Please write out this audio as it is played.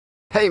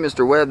Hey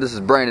Mr. Webb, this is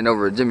Brandon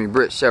over at Jimmy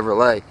Britt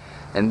Chevrolet,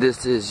 and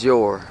this is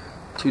your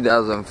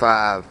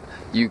 2005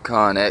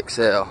 Yukon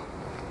XL.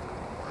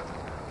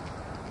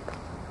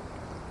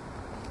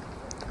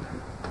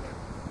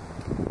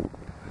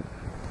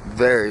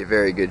 Very,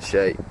 very good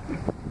shape,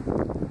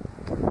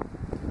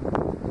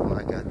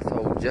 like I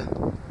told you.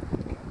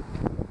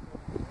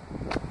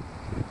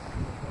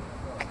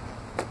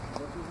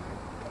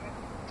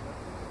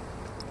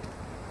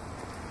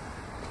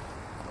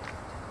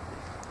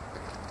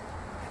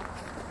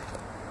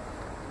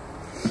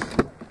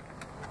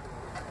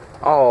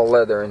 All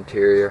leather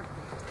interior,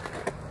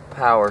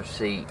 power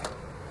seat,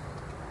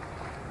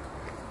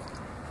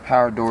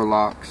 power door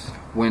locks,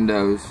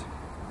 windows,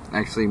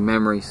 actually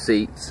memory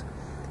seats,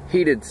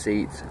 heated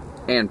seats,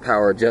 and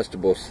power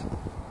adjustable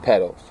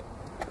pedals.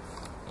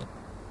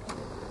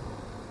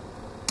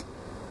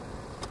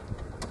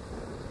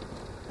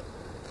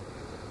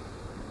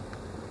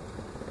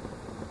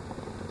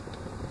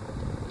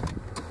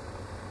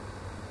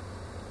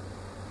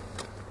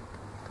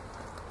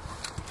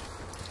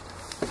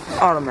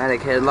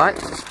 Automatic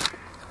headlights.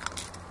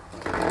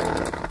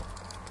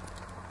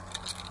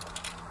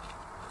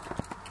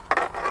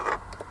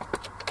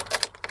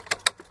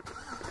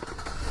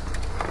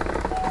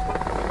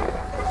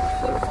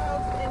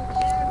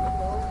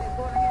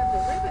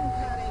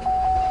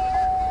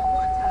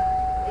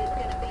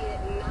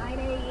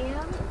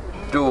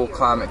 Dual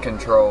climate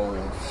controls.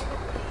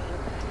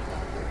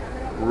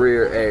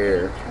 Rear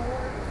air.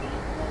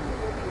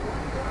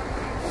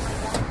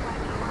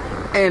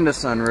 And a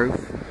sunroof.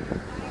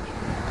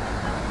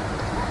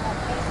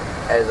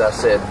 As I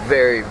said,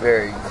 very,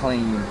 very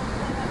clean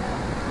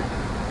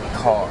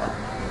car.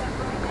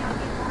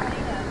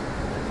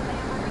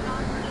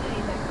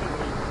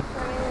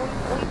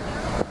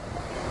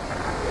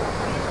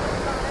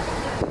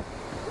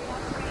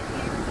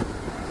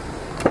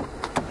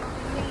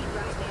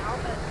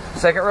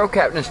 Second row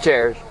captain's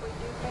chairs.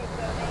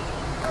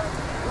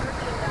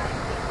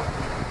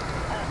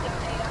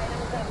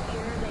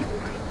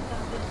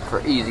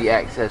 For easy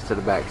access to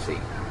the back seat.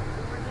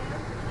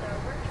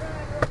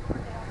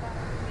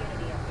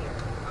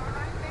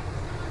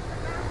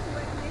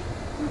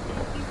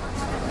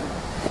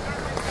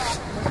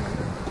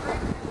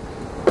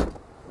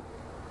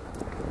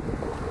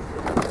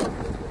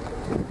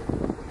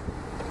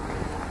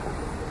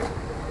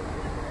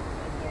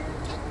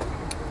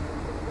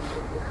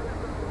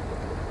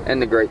 And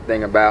the great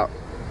thing about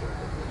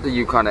the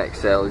Yukon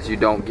XL is you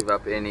don't give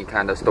up any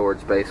kind of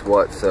storage space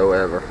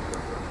whatsoever.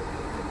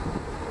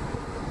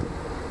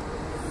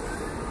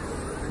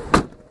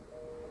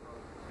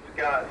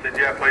 Scott, said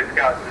yeah, please,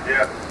 Scott, said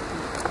yeah.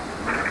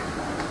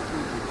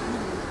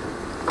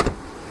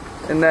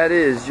 And that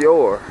is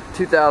your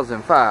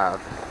 2005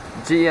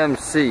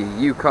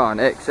 GMC Yukon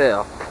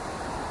XL.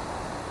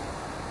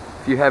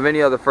 If you have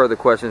any other further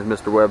questions,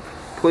 Mr. Webb,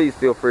 please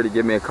feel free to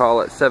give me a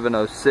call at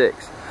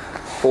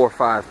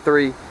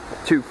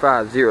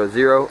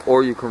 706-453-2500,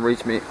 or you can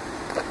reach me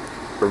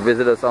or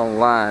visit us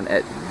online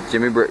at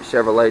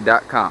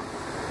jimmybritchevrolet.com.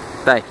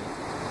 Thank you.